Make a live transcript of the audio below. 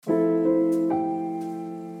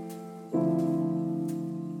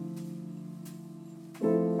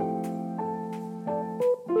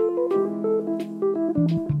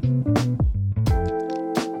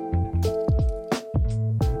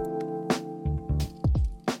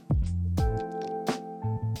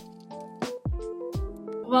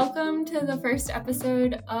Welcome to the first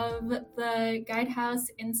episode of the Guidehouse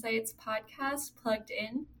Insights podcast, Plugged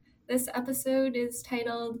In. This episode is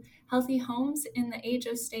titled Healthy Homes in the Age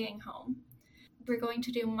of Staying Home. We're going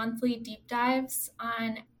to do monthly deep dives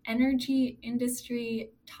on energy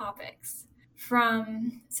industry topics,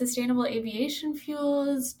 from sustainable aviation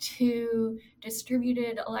fuels to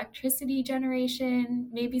distributed electricity generation,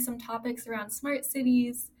 maybe some topics around smart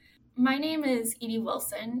cities. My name is Edie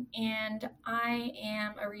Wilson, and I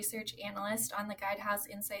am a research analyst on the Guidehouse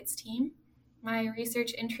Insights team. My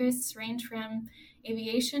research interests range from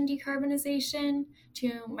aviation decarbonization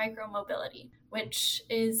to micromobility, which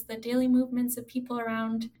is the daily movements of people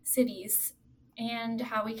around cities and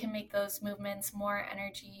how we can make those movements more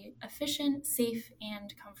energy efficient, safe,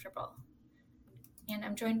 and comfortable. And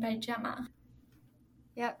I'm joined by Gemma.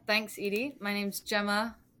 Yeah, thanks, Edie. My name's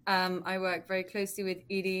Gemma. I work very closely with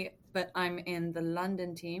Edie, but I'm in the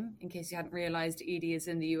London team, in case you hadn't realized. Edie is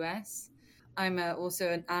in the US. I'm also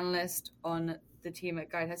an analyst on the team at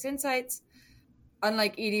Guidehouse Insights.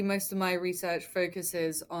 Unlike Edie, most of my research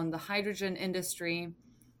focuses on the hydrogen industry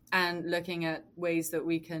and looking at ways that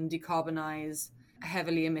we can decarbonize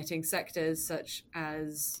heavily emitting sectors such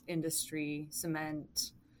as industry,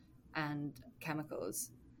 cement, and chemicals.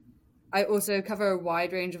 I also cover a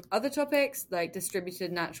wide range of other topics like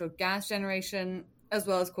distributed natural gas generation, as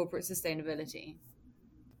well as corporate sustainability.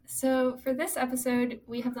 So for this episode,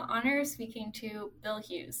 we have the honor of speaking to Bill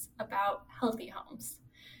Hughes about healthy homes.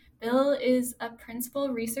 Bill is a principal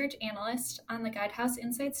research analyst on the Guidehouse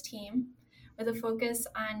Insights team with a focus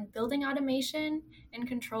on building automation and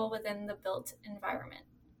control within the built environment.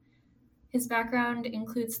 His background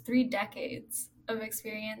includes 3 decades of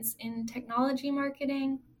experience in technology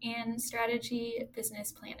marketing and strategy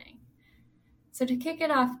business planning. So to kick it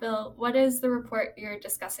off, Bill, what is the report you're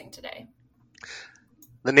discussing today?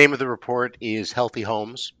 The name of the report is Healthy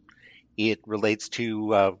Homes. It relates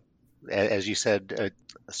to, as you said,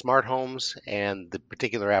 smart homes and the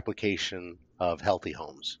particular application of healthy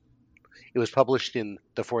homes. It was published in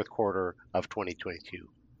the fourth quarter of 2022.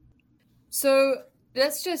 So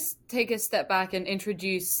let's just take a step back and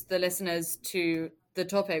introduce the listeners to the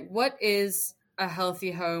topic. What is a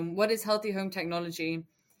healthy home? What is healthy home technology?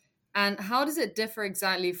 And how does it differ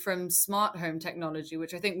exactly from smart home technology,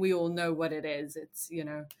 which I think we all know what it is? It's,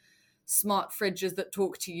 smart fridges that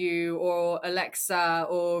talk to you, or Alexa,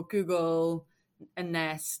 or Google, and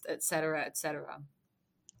Nest, et cetera, et cetera.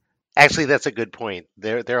 Actually, that's a good point.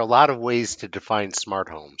 There are a lot of ways to define smart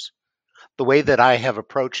homes. The way that I have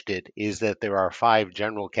approached it is that there are 5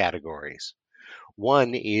 general categories.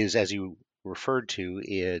 One is, as you referred to,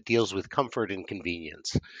 it deals with comfort and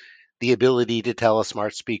convenience. The ability to tell a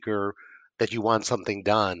smart speaker that you want something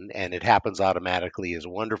done and it happens automatically is a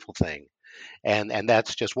wonderful thing. And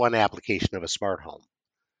that's just one application of a smart home.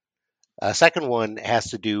 A second one has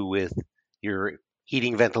to do with your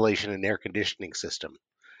heating, ventilation, and air conditioning system.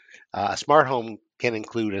 A smart home can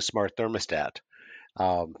include a smart thermostat.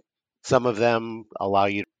 Some of them allow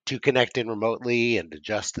you to connect in remotely and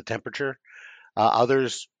adjust the temperature.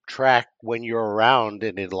 Others track when you're around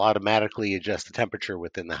and it'll automatically adjust the temperature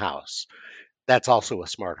within the house. That's also a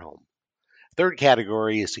smart home. Third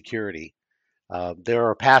category is security. There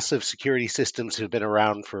are passive security systems that have been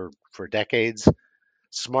around for decades.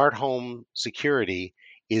 Smart home security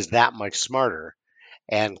is that much smarter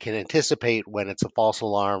and can anticipate when it's a false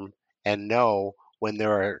alarm and know when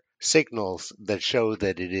there are signals that show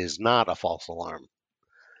that it is not a false alarm.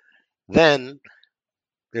 Then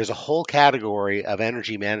there's a whole category of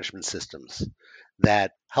energy management systems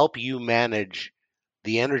that help you manage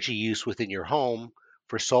the energy use within your home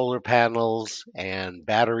for solar panels and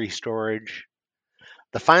battery storage.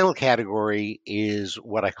 The final category is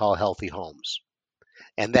what I call healthy homes.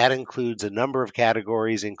 And that includes a number of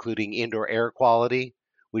categories, including indoor air quality,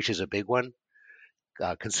 which is a big one,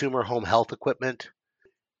 consumer home health equipment,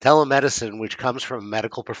 telemedicine, which comes from a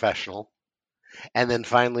medical professional, and then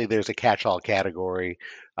finally there's a catch-all category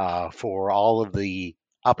for all of the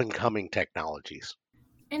up-and-coming technologies.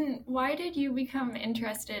 And why did you become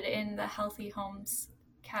interested in the healthy homes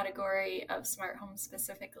category of smart homes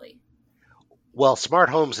specifically? Well, smart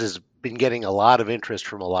homes has been getting a lot of interest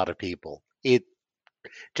from a lot of people. It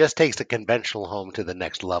just takes a conventional home to the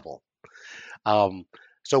next level.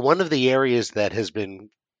 So one of the areas that has been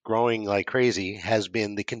growing like crazy has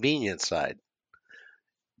been the convenience side.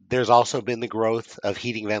 There's also been the growth of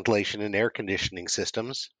heating, ventilation, and air conditioning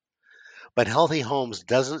systems. But healthy homes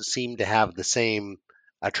doesn't seem to have the same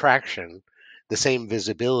attraction, the same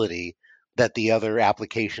visibility that the other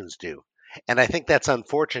applications do. And I think that's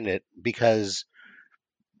unfortunate because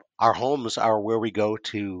Our homes are where we go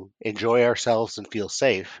to enjoy ourselves and feel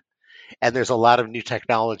safe. And there's a lot of new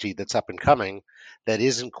technology that's up and coming that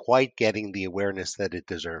isn't quite getting the awareness that it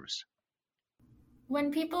deserves.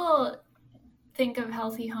 When people think of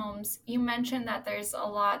healthy homes, you mentioned that there's a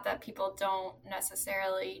lot that people don't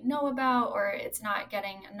necessarily know about or it's not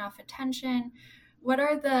getting enough attention. What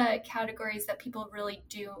are the categories that people really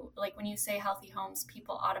do? Like when you say healthy homes,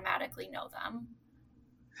 people automatically know them.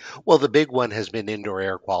 Well, the big one has been indoor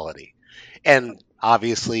air quality. And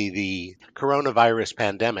obviously, the coronavirus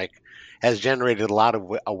pandemic has generated a lot of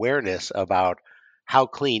awareness about how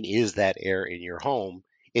clean is that air in your home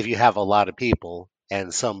if you have a lot of people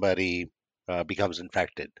and somebody becomes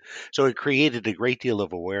infected. So it created a great deal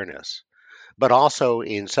of awareness. But also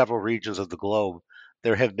in several regions of the globe,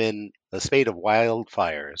 there have been a spate of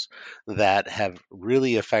wildfires that have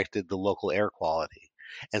really affected the local air quality.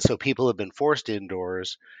 And so people have been forced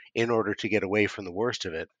indoors in order to get away from the worst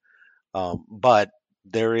of it. But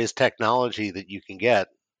there is technology that you can get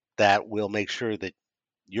that will make sure that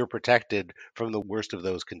you're protected from the worst of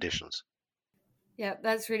those conditions. Yeah,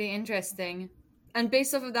 that's really interesting. And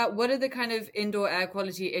based off of that, what are the kind of indoor air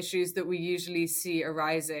quality issues that we usually see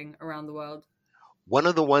arising around the world? One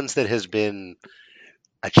of the ones that has been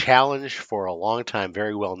a challenge for a long time,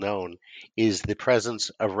 very well known, is the presence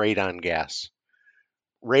of radon gas.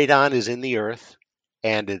 Radon is in the earth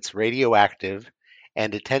and it's radioactive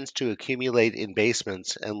and it tends to accumulate in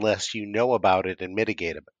basements unless you know about it and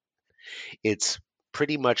mitigate it. It's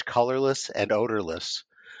pretty much colorless and odorless,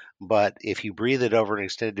 but if you breathe it over an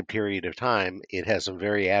extended period of time, it has some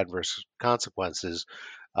very adverse consequences,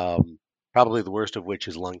 probably the worst of which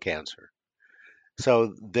is lung cancer.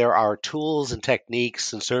 So there are tools and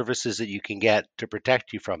techniques and services that you can get to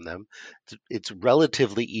protect you from them. It's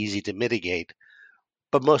relatively easy to mitigate,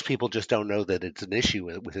 but most people just don't know that it's an issue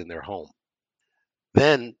within their home.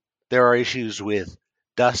 Then there are issues with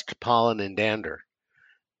dust, pollen, and dander.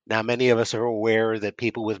 Now, many of us are aware that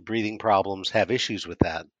people with breathing problems have issues with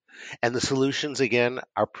that. And the solutions, again,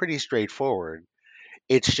 are pretty straightforward.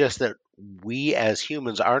 It's just that we as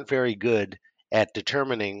humans aren't very good at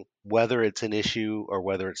determining whether it's an issue or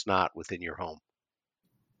whether it's not within your home.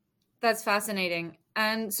 That's fascinating.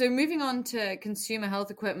 And so moving on to consumer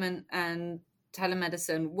health equipment and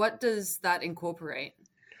telemedicine, what does that incorporate?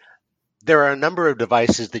 There are a number of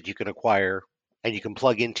devices that you can acquire and you can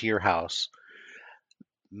plug into your house.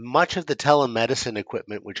 Much of the telemedicine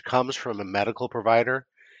equipment, which comes from a medical provider,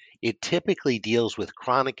 it typically deals with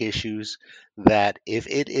chronic issues that if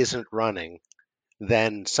it isn't running,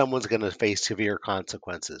 then someone's going to face severe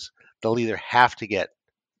consequences. They'll either have to get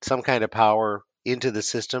some kind of power into the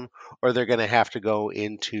system or they're going to have to go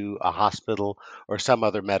into a hospital or some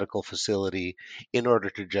other medical facility in order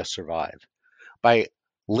to just survive. By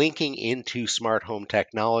linking into smart home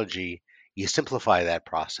technology, you simplify that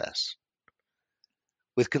process.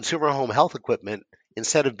 With consumer home health equipment,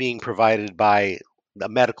 instead of being provided by the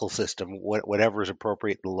medical system, whatever is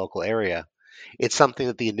appropriate in the local area, it's something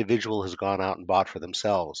that the individual has gone out and bought for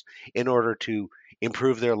themselves in order to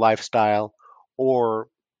improve their lifestyle or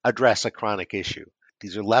address a chronic issue.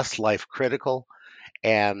 These are less life critical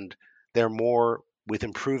and they're more with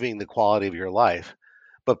improving the quality of your life.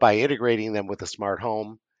 But by integrating them with a smart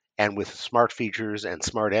home and with smart features and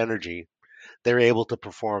smart energy, they're able to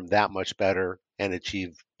perform that much better and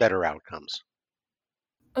achieve better outcomes.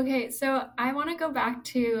 Okay, so I want to go back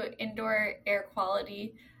to indoor air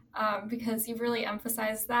quality because you've really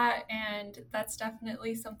emphasized that, and that's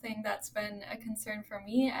definitely something that's been a concern for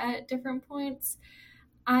me at different points.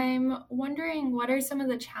 I'm wondering what are some of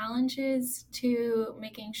the challenges to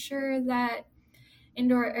making sure that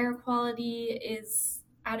indoor air quality is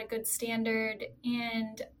at a good standard.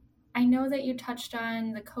 And I know that you touched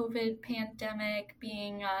on the COVID pandemic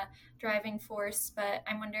being a driving force, but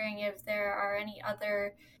I'm wondering if there are any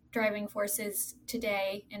other driving forces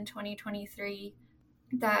today in 2023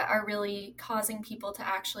 that are really causing people to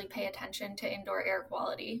actually pay attention to indoor air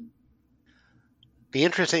quality. The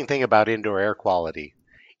interesting thing about indoor air quality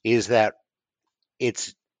is that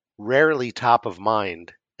it's rarely top of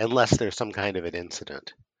mind unless there's some kind of an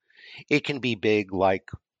incident. It can be big, like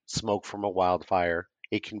smoke from a wildfire,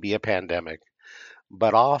 it can be a pandemic,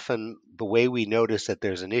 but often the way we notice that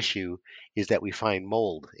there's an issue is that we find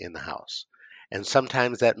mold in the house. And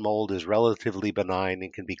sometimes that mold is relatively benign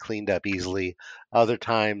and can be cleaned up easily. Other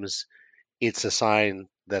times it's a sign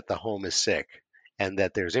that the home is sick and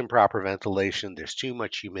that there's improper ventilation, there's too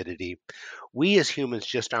much humidity. We as humans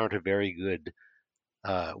just aren't a very good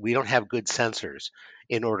we don't have good sensors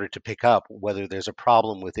in order to pick up whether there's a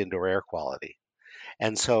problem with indoor air quality.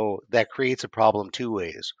 And so that creates a problem two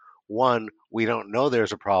ways. One, we don't know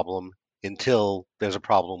there's a problem until there's a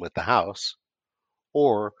problem with the house,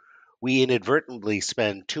 or we inadvertently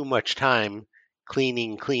spend too much time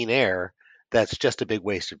cleaning clean air that's just a big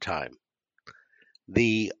waste of time.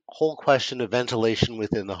 The whole question of ventilation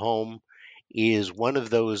within the home is one of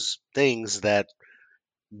those things that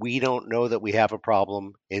we don't know that we have a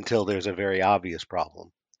problem until there's a very obvious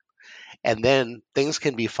problem. And then things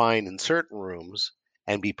can be fine in certain rooms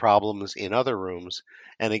and be problems in other rooms.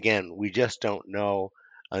 And again, we just don't know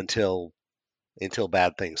until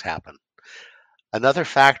bad things happen. Another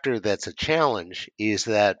factor that's a challenge is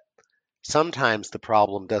that sometimes the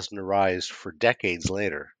problem doesn't arise for decades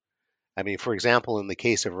later. I mean, for example, in the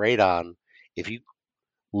case of radon, if you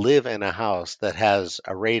live in a house that has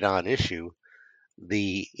a radon issue,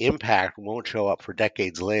 the impact won't show up for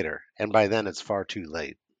decades later. And by then, it's far too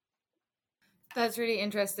late. That's really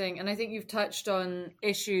interesting. And I think you've touched on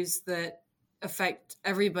issues that affect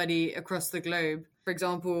everybody across the globe. For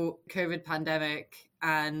example, COVID pandemic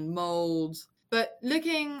and mold. But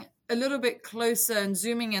looking a little bit closer and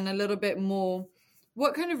zooming in a little bit more,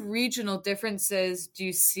 what kind of regional differences do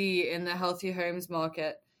you see in the healthy homes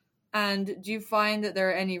market? And do you find that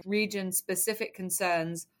there are any region-specific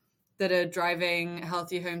concerns that are driving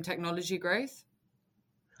healthy home technology growth?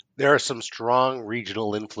 There are some strong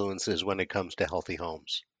regional influences when it comes to healthy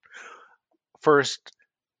homes. First,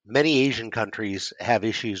 many Asian countries have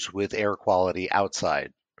issues with air quality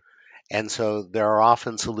outside. And so there are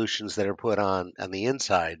often solutions that are put on the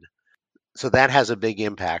inside. So that has a big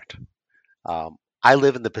impact. I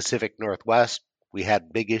live in the Pacific Northwest. We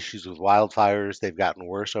had big issues with wildfires. They've gotten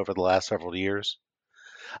worse over the last several years.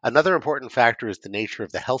 Another important factor is the nature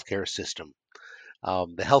of the healthcare system.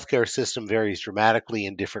 The healthcare system varies dramatically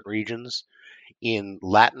in different regions. In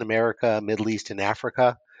Latin America, Middle East, and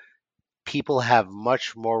Africa, people have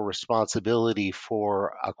much more responsibility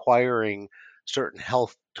for acquiring certain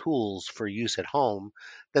health tools for use at home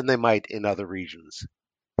than they might in other regions.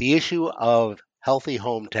 The issue of healthy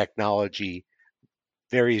home technology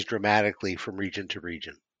varies dramatically from region to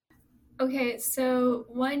region. Okay, so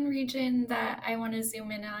one region that I want to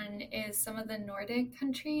zoom in on is some of the Nordic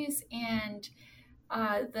countries and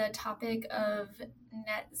the topic of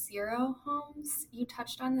net zero homes. You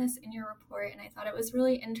touched on this in your report, and I thought it was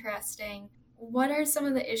really interesting. What are some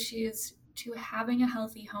of the issues to having a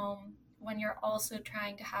healthy home when you're also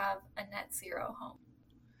trying to have a net zero home?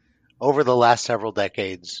 Over the last several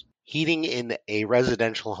decades, heating in a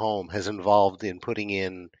residential home has involved in putting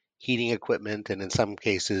in heating equipment and in some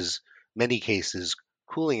cases, many cases,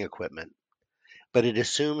 cooling equipment. But it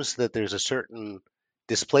assumes that there's a certain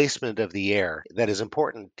displacement of the air that is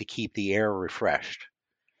important to keep the air refreshed.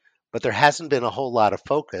 But there hasn't been a whole lot of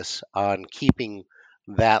focus on keeping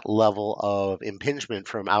that level of impingement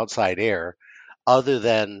from outside air, other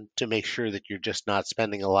than to make sure that you're just not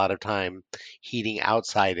spending a lot of time heating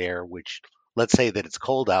outside air, which, let's say that it's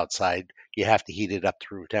cold outside, you have to heat it up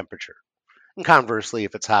to room temperature. And conversely,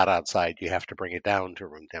 if it's hot outside, you have to bring it down to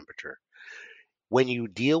room temperature. When you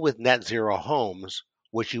deal with net zero homes,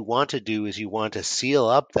 what you want to do is you want to seal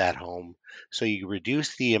up that home so you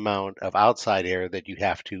reduce the amount of outside air that you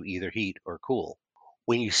have to either heat or cool.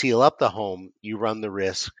 When you seal up the home, you run the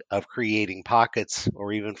risk of creating pockets,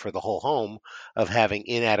 or even for the whole home, of having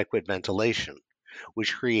inadequate ventilation,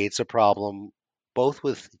 which creates a problem both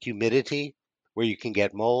with humidity, where you can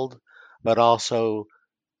get mold, but also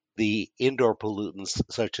the indoor pollutants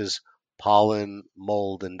such as pollen,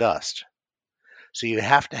 mold, and dust. So you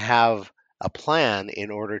have to have a plan in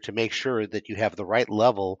order to make sure that you have the right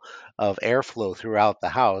level of airflow throughout the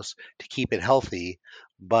house to keep it healthy,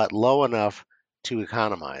 but low enough to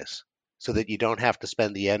economize so that you don't have to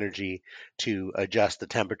spend the energy to adjust the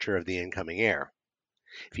temperature of the incoming air.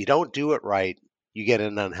 If you don't do it right, you get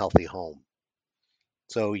an unhealthy home.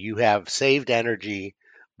 So you have saved energy,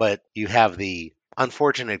 but you have the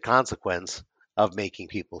unfortunate consequence of making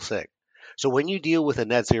people sick. So when you deal with a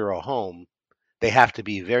net zero home, they have to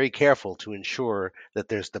be very careful to ensure that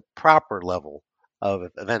there's the proper level of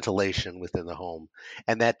ventilation within the home.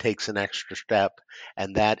 And that takes an extra step.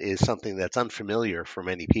 And that is something that's unfamiliar for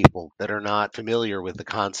many people that are not familiar with the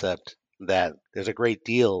concept that there's a great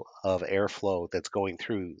deal of airflow that's going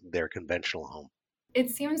through their conventional home. It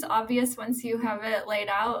seems obvious once you have it laid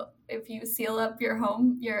out. If you seal up your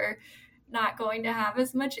home, you're not going to have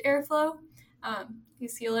as much airflow. You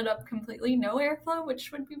seal it up completely, no airflow,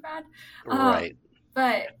 which would be bad. Right.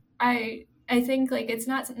 But I think like it's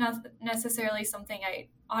not necessarily something I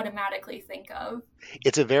automatically think of.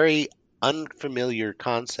 It's a very unfamiliar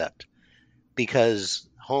concept because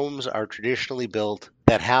homes are traditionally built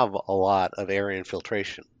that have a lot of air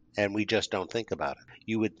infiltration. and we just don't think about it.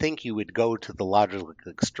 You would think you would go to the logical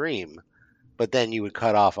extreme, but then you would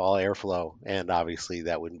cut off all airflow, and obviously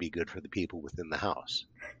that wouldn't be good for the people within the house.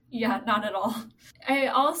 Yeah, not at all. I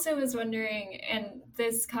also was wondering, and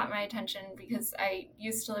this caught my attention because I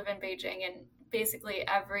used to live in Beijing, and basically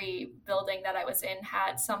every building that I was in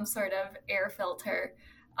had some sort of air filter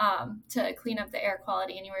to clean up the air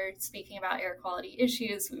quality. And you were speaking about air quality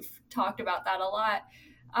issues. We've talked about that a lot.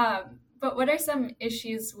 But what are some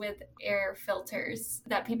issues with air filters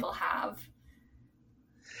that people have?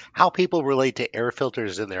 How people relate to air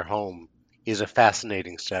filters in their home is a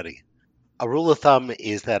fascinating study. A rule of thumb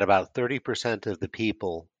is that about 30% of the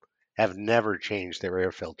people have never changed their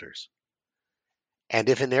air filters. And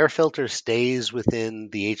if an air filter stays within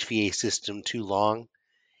the HVAC system too long,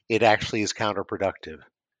 it actually is counterproductive.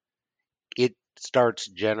 It starts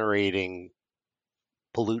generating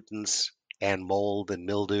pollutants and mold and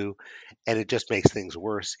mildew, and it just makes things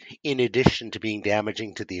worse, in addition to being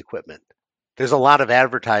damaging to the equipment. There's a lot of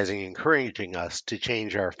advertising encouraging us to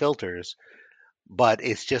change our filters, but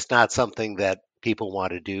it's just not something that people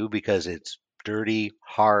want to do because it's dirty,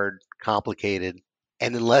 hard, complicated.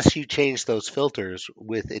 And unless you change those filters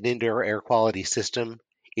with an indoor air quality system,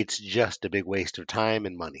 it's just a big waste of time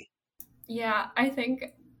and money. Yeah,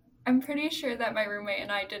 I'm pretty sure that my roommate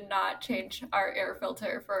and I did not change our air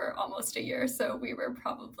filter for almost a year. So we were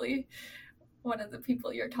probably one of the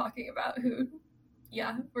people you're talking about who,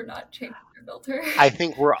 yeah, we're not changing their filter. I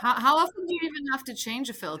think How often do you even have to change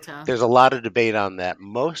a filter? there's a lot of debate on that.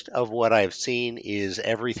 Most of what I've seen is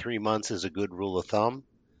every 3 months is a good rule of thumb.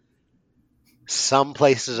 Some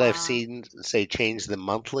places I've seen say change them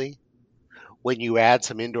monthly. When you add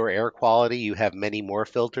some indoor air quality, you have many more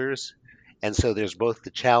filters. And so there's both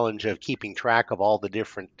the challenge of keeping track of all the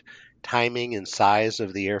different timing and size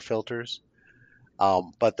of the air filters.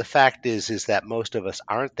 But the fact is that most of us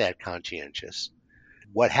aren't that conscientious.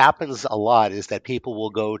 What happens a lot is that people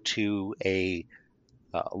will go to a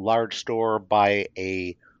large store, buy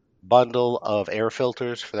a bundle of air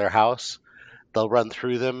filters for their house. They'll run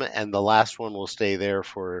through them, and the last one will stay there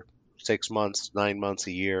for 6 months, 9 months,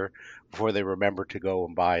 a year before they remember to go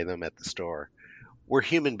and buy them at the store. We're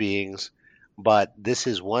human beings, but this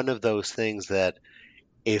is one of those things that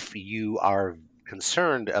if you are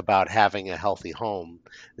concerned about having a healthy home,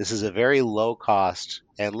 this is a very low cost,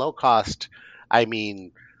 and low cost, I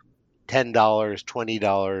mean $10,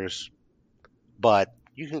 $20, but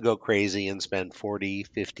you can go crazy and spend $40,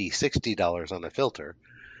 $50, $60 on a filter.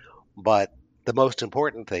 But the most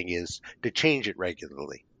important thing is to change it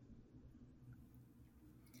regularly.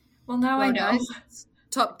 Well, now I know. Guys,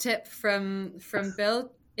 top tip from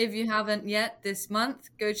Bill. If you haven't yet this month,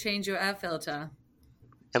 go change your air filter.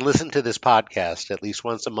 And listen to this podcast at least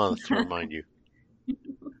once a month to remind you,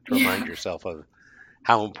 to remind yourself of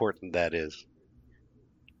how important that is.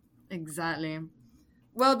 Exactly.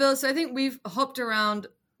 Well, Bill, so I think we've hopped around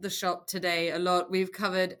the shop today a lot. We've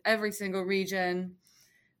covered every single region.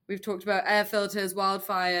 We've talked about air filters,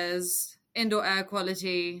 wildfires, indoor air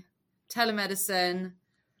quality, telemedicine.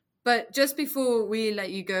 But just before we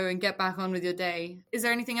let you go and get back on with your day, is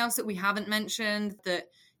there anything else that we haven't mentioned that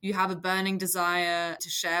you have a burning desire to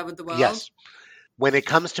share with the world? Yes. When it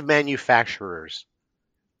comes to manufacturers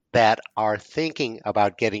that are thinking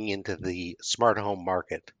about getting into the smart home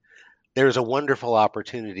market, there's a wonderful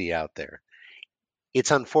opportunity out there.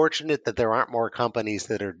 It's unfortunate that there aren't more companies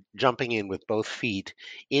that are jumping in with both feet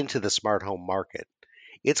into the smart home market.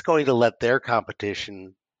 It's going to let their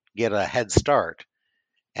competition get a head start,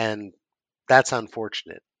 and that's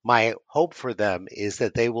unfortunate. My hope for them is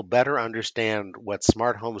that they will better understand what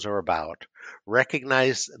smart homes are about,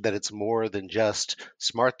 recognize that it's more than just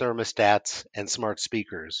smart thermostats and smart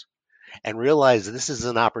speakers, and realize this is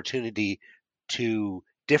an opportunity to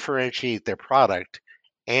differentiate their product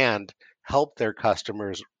and help their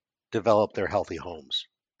customers develop their healthy homes.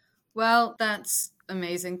 Well, that's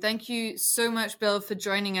amazing. Thank you so much, Bill, for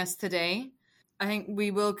joining us today. I think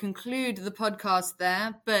we will conclude the podcast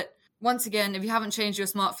there. But once again, if you haven't changed your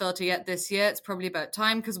smart filter yet this year, it's probably about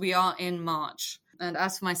time because we are in March. And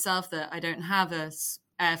as for myself, that I don't have a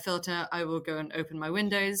air filter, I will go and open my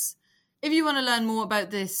windows. If you want to learn more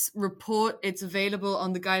about this report, it's available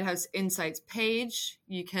on the Guidehouse Insights page.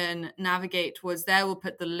 You can navigate towards there. We'll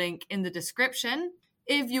put the link in the description.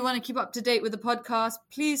 If you want to keep up to date with the podcast,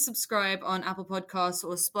 please subscribe on Apple Podcasts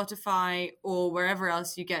or Spotify or wherever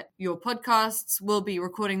else you get your podcasts. We'll be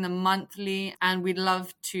recording them monthly, and we'd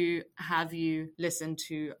love to have you listen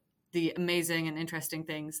to the amazing and interesting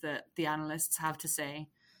things that the analysts have to say.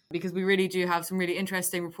 because we really do have some really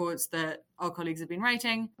interesting reports that our colleagues have been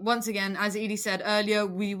writing. Once again, as Edie said earlier,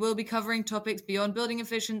 we will be covering topics beyond building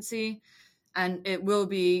efficiency, and it will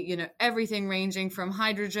be, everything ranging from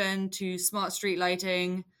hydrogen to smart street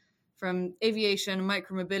lighting, from aviation,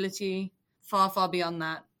 micromobility, far, far beyond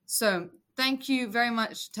that. So thank you very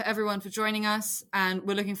much to everyone for joining us, and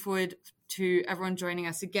we're looking forward to everyone joining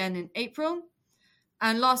us again in April.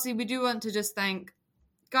 And lastly, we do want to just thank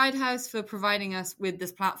Guidehouse for providing us with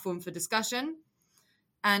this platform for discussion.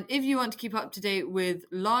 And if you want to keep up to date with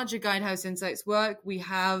larger Guidehouse Insights work, we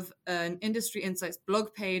have an Industry Insights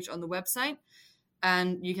blog page on the website,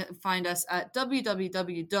 and you can find us at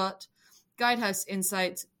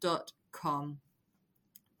www.guidehouseinsights.com.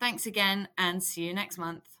 Thanks again, and see you next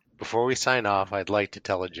month. Before we sign off, I'd like to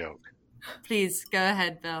tell a joke. Please, go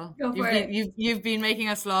ahead, Bill. Go for it. You've been making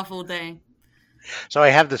us laugh all day. So I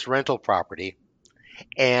have this rental property,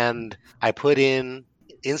 and I put in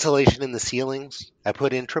insulation in the ceilings. I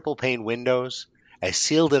put in triple pane windows. I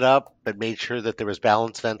sealed it up, but made sure that there was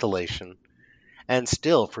balanced ventilation. And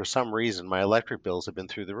still, for some reason, my electric bills have been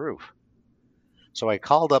through the roof. So I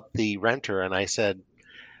called up the renter and I said,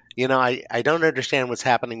 I don't understand what's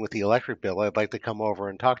happening with the electric bill. I'd like to come over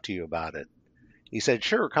and talk to you about it. He said,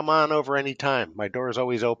 sure, come on over anytime. My door is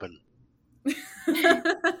always open.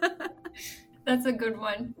 That's a good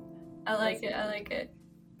one. I like it.